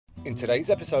In today's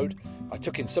episode, I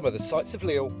took in some of the sights of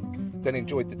Lille, then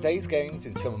enjoyed the day's games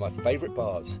in some of my favourite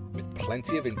bars, with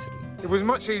plenty of incident. It was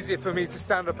much easier for me to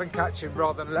stand up and catch him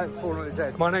rather than let him fall on his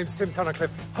head. My name's Tim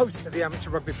Tunnicliff, host of the Amateur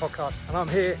Rugby Podcast, and I'm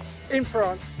here in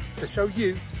France to show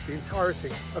you the entirety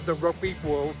of the Rugby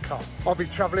World Cup. I'll be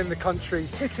travelling the country,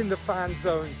 hitting the fan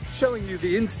zones, showing you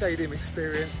the in-stadium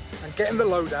experience and getting the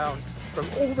lowdown from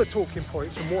all the talking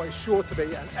points from what is sure to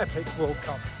be an epic World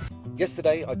Cup.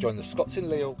 Yesterday, I joined the Scots in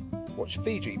Lille, watched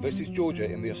Fiji versus Georgia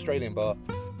in the Australian bar,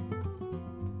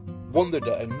 wandered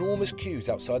at enormous queues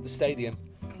outside the stadium,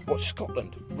 watched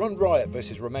Scotland run riot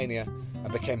versus Romania,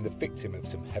 and became the victim of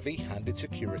some heavy-handed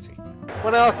security.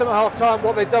 When I asked them at half-time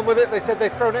what they'd done with it, they said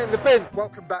they'd thrown it in the bin.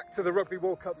 Welcome back to the Rugby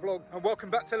World Cup vlog, and welcome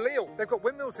back to Lille. They've got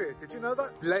windmills here, did you know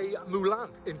that? Les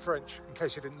Moulins in French, in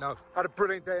case you didn't know. Had a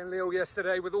brilliant day in Lille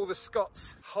yesterday with all the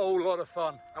Scots. Whole lot of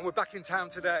fun. And we're back in town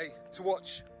today to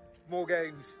watch more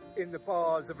games in the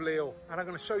bars of Lille. And I'm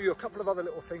going to show you a couple of other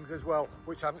little things as well,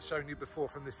 which I haven't shown you before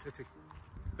from this city.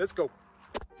 Let's go.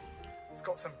 It's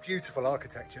got some beautiful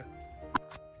architecture.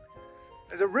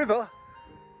 There's a river.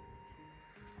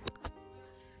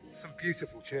 Some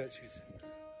beautiful churches.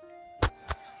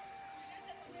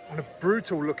 And a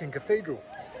brutal looking cathedral.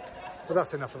 But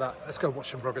that's enough of that. Let's go watch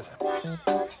some ruggers.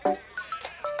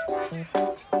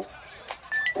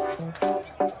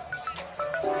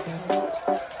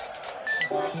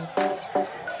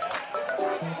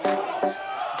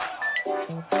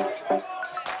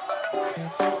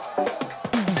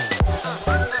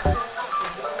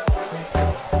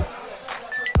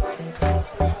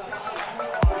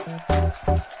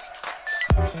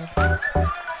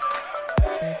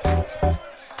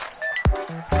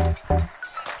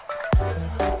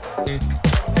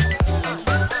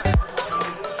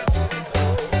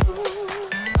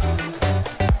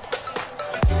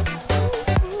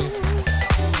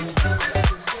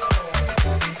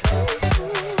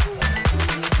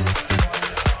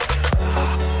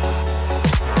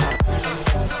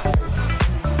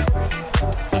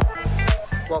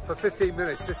 Well, for 15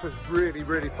 minutes, this was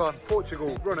really fun.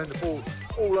 Portugal running the ball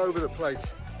all over the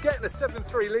place. Getting a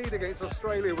 7-3 lead against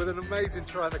Australia with an amazing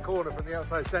try in the corner from the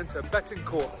outside centre,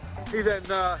 Betancourt. He then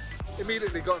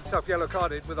immediately got himself yellow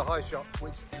carded with a high shot,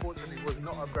 which fortunately was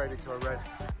not upgraded to a red.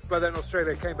 But then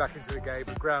Australia came back into the game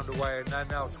and ground away, and they're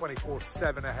now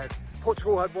 24-7 ahead.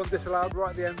 Portugal had one disallowed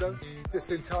right at the end though,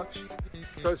 just in touch.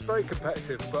 So it's very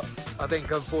competitive, but I think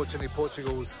unfortunately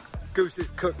Portugal's goose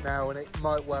is cooked now, and it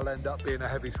might well end up being a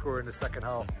heavy score in the second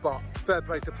half. But fair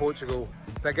play to Portugal.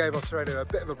 They gave Australia a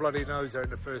bit of a bloody nose there in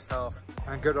the first half,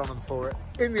 and good on them for it.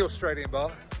 In the Australian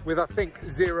bar, with I think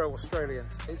 0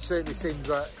 Australians, it certainly seems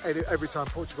like every time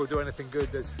Portugal do anything good,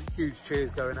 there's huge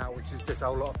cheers going out, which is just a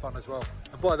whole lot of fun as well.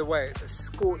 And by the way, it's a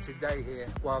scorching day here,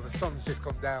 while the sun's just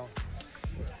gone down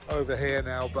over here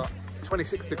now, but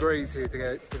 26 degrees here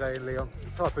today in Lyon.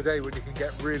 The type of day when you can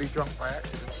get really drunk by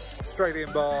accident.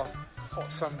 Australian bar,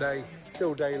 hot Sunday,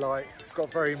 still daylight. It's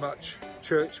got very much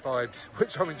church vibes,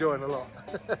 which I'm enjoying a lot.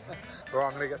 Right,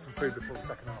 I'm gonna get some food before the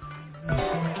second half.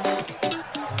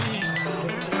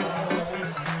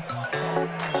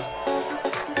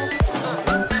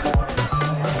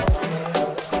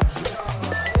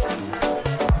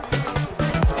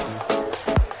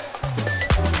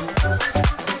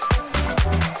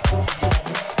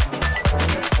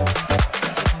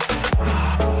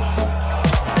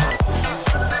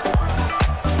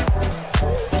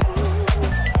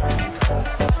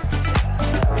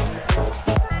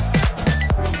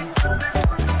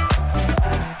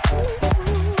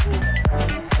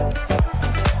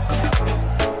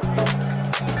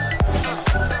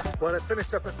 Well, it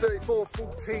finished up at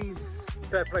 34-14.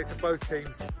 Fair play to both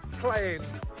teams. Playing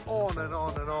on and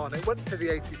on and on. It went to the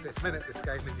 85th minute, this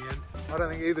game, in the end. I don't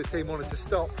think either team wanted to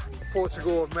stop.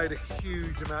 Portugal have made a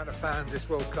huge amount of fans this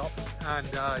World Cup, and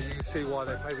you can see why.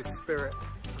 They play with spirit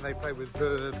and they play with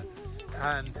verve,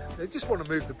 and they just want to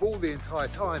move the ball the entire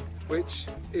time, which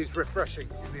is refreshing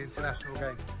in the international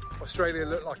game. Australia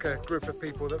looked like a group of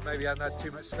people that maybe hadn't had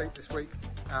too much sleep this week,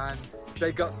 and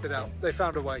they gutsed it out. They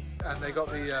found a way, and they got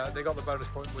the bonus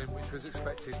point win, which was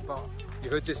expected. But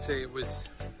you could just see it was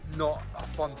not a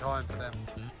fun time for them.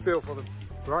 Feel for them.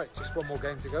 Right, just one more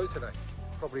game to go today.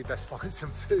 Probably best find some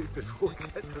food before we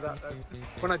get to that though.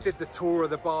 When I did the tour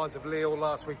of the bars of Lille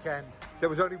last weekend, there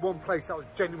was only one place I was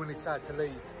genuinely sad to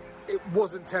leave. It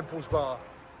wasn't Temple's Bar.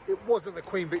 It wasn't the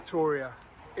Queen Victoria.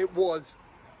 It was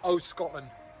Scotland.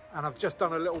 And I've just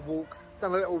done a little walk,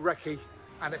 done a little recce,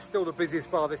 and it's still the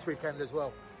busiest bar this weekend as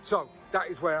well. So that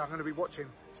is where I'm going to be watching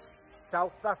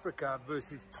South Africa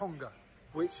versus Tonga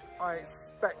which I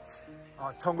expect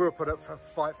Tonga will put up for a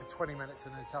fight for 20 minutes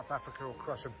and then South Africa will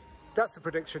crush them. That's the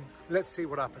prediction. Let's see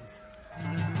what happens.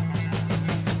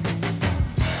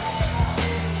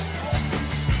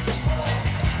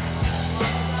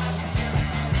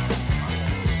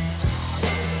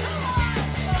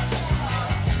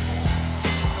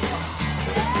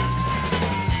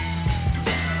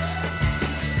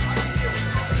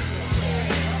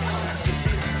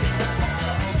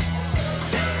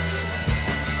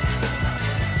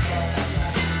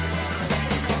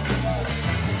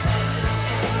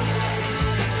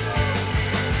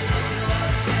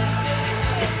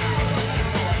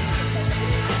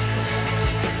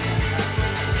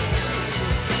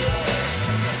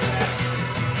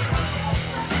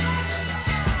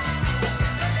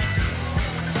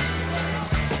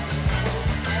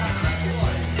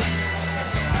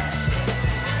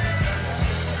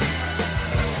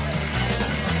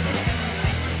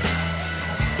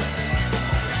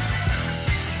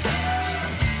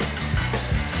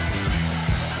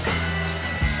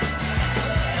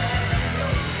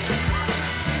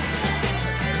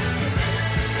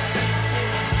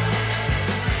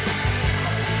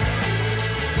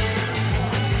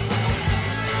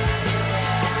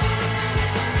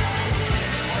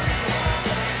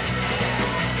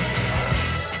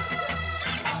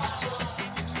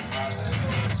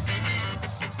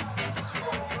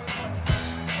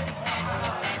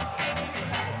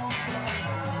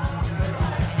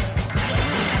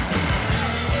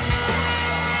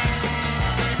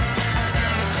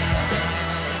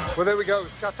 Well, there we go.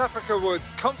 South Africa were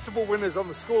comfortable winners on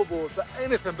the scoreboard, but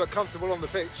anything but comfortable on the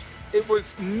pitch. It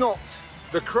was not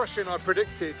the crushing I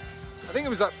predicted. I think it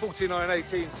was like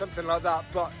 49-18, something like that,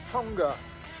 but Tonga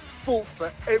fought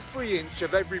for every inch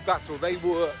of every battle. They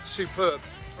were superb.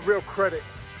 A real credit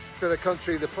to the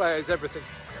country, the players, everything.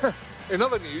 In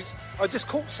other news, I just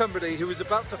caught somebody who was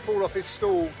about to fall off his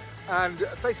stool and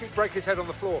basically break his head on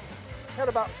the floor. He had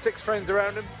about 6 friends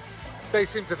around him. They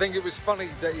seemed to think it was funny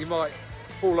that he might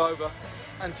fall over,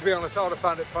 and to be honest, I would have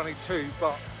found it funny too,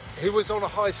 but he was on a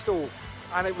high stool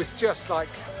and it was just like,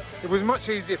 it was much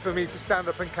easier for me to stand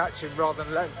up and catch him rather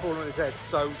than let him fall on his head,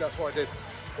 so that's what I did.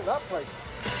 Look at that place.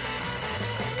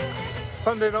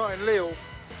 Sunday night in Lille,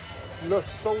 Le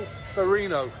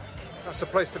Solferino. That's the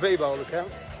place to be by all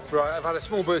accounts. Right, I've had a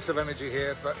small burst of energy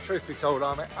here, but truth be told,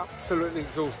 I'm absolutely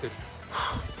exhausted.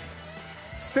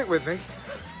 Stick with me.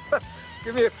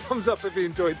 Give me a thumbs up if you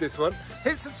enjoyed this one.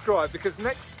 Hit subscribe, because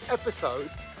next episode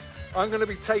I'm going to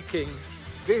be taking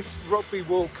this Rugby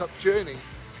World Cup journey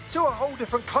to a whole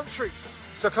different country.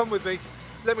 So come with me.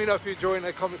 Let me know if you're enjoying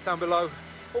it. Comments down below.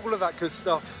 All of that good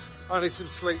stuff. I need some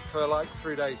sleep for like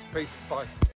 3 days. Peace. Bye.